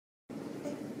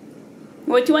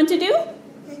What do you want to do? You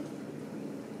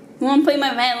want to play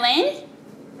my violin?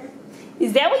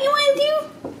 Is that what you want to do?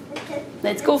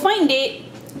 Let's go find it.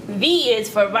 V is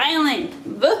for violin.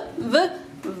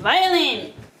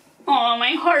 Violin. Oh,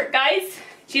 my heart, guys.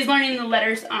 She's learning the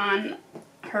letters on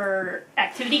her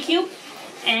activity cube.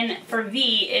 And for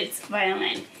V, it's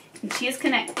violin. And she is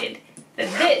connected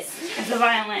that this is a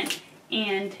violin.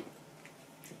 And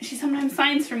she sometimes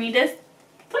signs for me to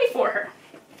play for her.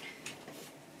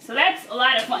 So that's a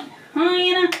lot of fun. Huh,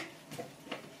 Anna? Do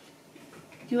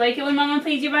you like it when Mama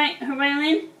plays your her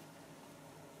violin?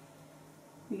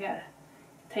 You gotta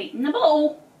tighten the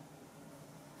bow.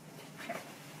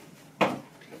 Gotta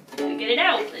get it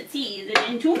out. Let's see, is it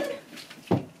in tune?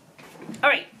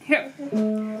 Alright, here.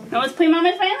 Now let's play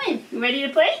Mama's violin. You ready to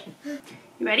play?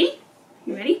 You ready?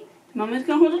 You ready? Mama's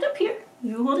gonna hold it up here.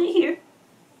 You hold it here.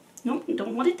 Nope,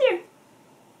 don't hold it there.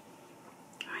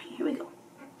 Alright, here we go.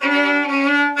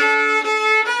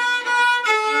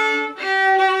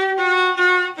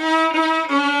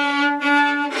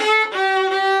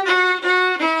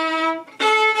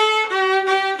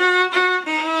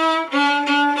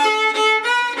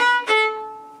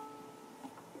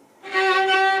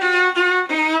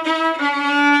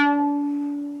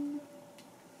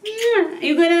 Are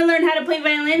you going to learn how to play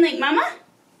violin like Mama?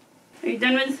 Are you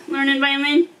done with learning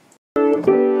violin?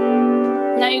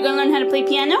 Now you're going to learn how to play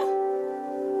piano?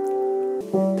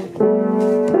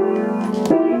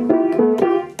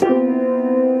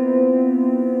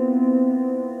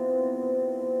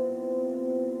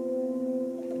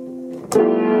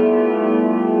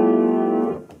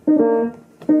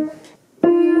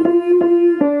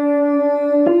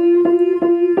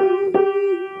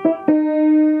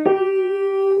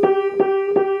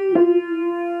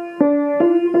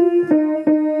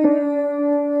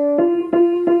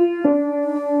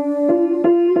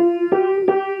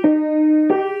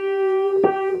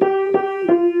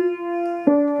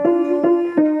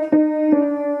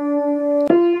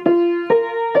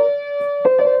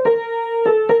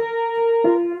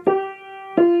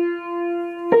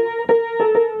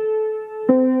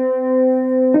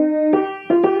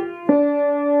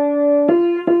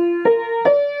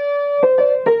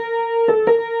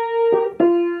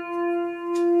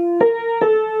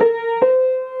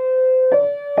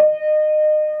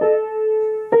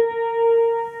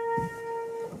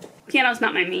 Piano's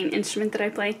not my main instrument that I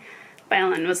play.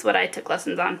 Violin was what I took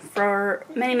lessons on for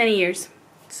many, many years.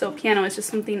 So piano is just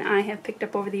something I have picked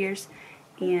up over the years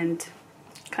and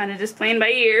kind of just playing by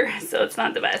ear, so it's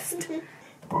not the best.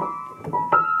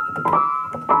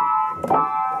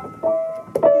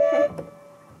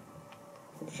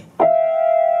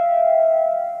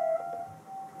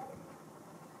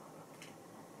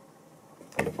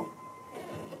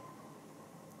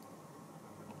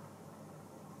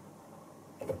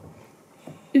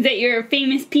 Is that your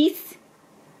famous piece?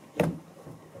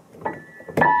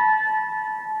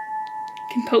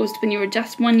 Composed when you were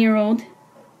just 1 year old.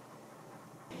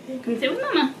 Come sit with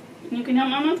Mama. You can help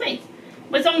Mama play.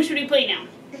 What song should we play now?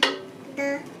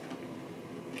 Do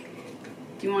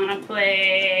you want to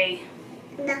play?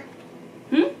 No,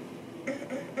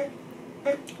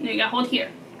 you gotta hold here.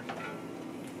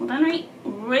 Hold on right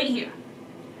here.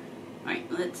 Alright,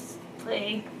 let's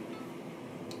play.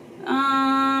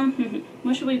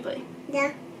 What should we play?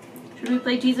 Yeah. Should we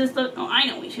play Jesus? Oh, I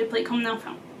know. We should play Come Thou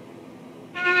Fount.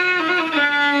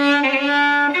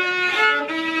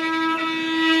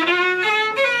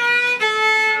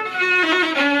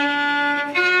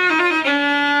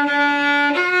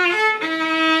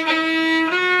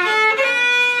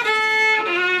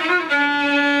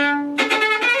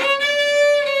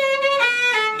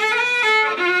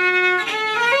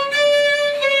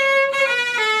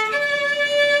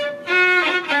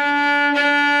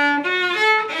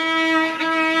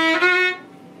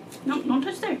 Don't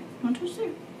touch there. Don't touch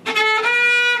there.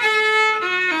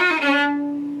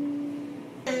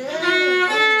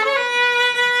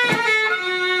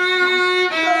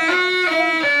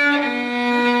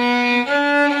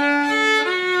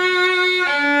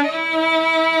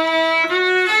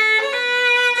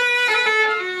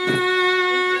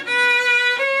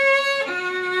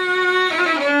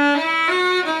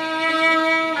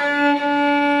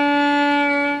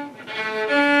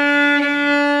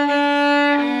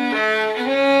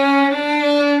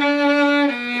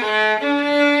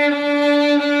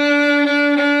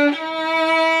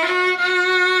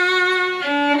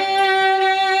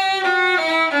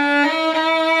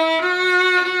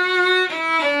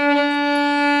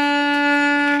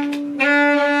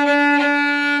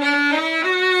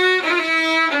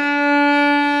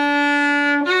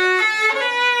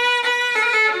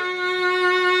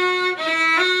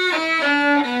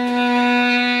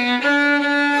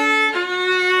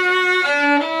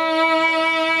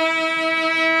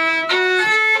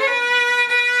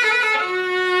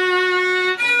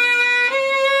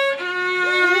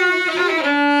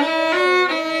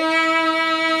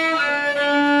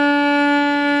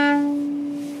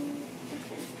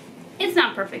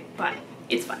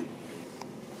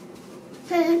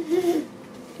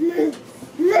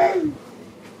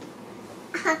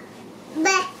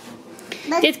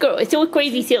 This girl is so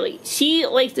crazy silly. She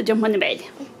likes to jump on the bed.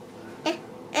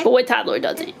 But what toddler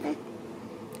doesn't?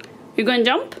 You're gonna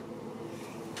jump?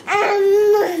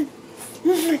 Come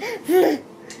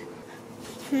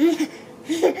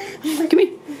here.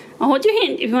 I'll hold your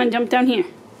hand if you want to jump down here.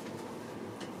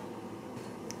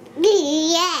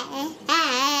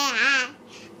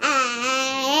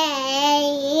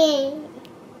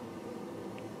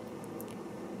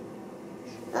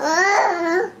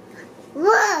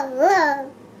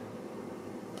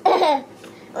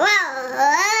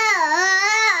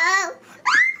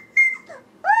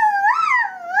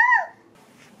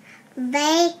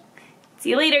 Bye. See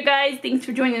you later, guys. Thanks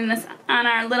for joining us on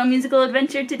our little musical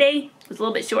adventure today. It was a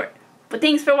little bit short, but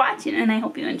thanks for watching, and I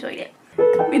hope you enjoyed it.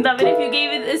 We'd love it if you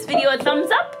gave this video a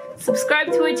thumbs up, subscribe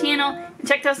to our channel, and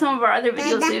checked out some of our other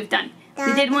videos we've done.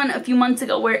 We did one a few months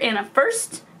ago where Anna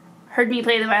first heard me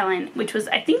play the violin, which was,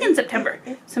 I think, in September.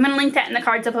 So I'm going to link that in the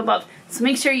cards up above. So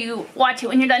make sure you watch it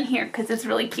when you're done here, because it's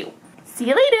really cute. See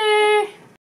you later!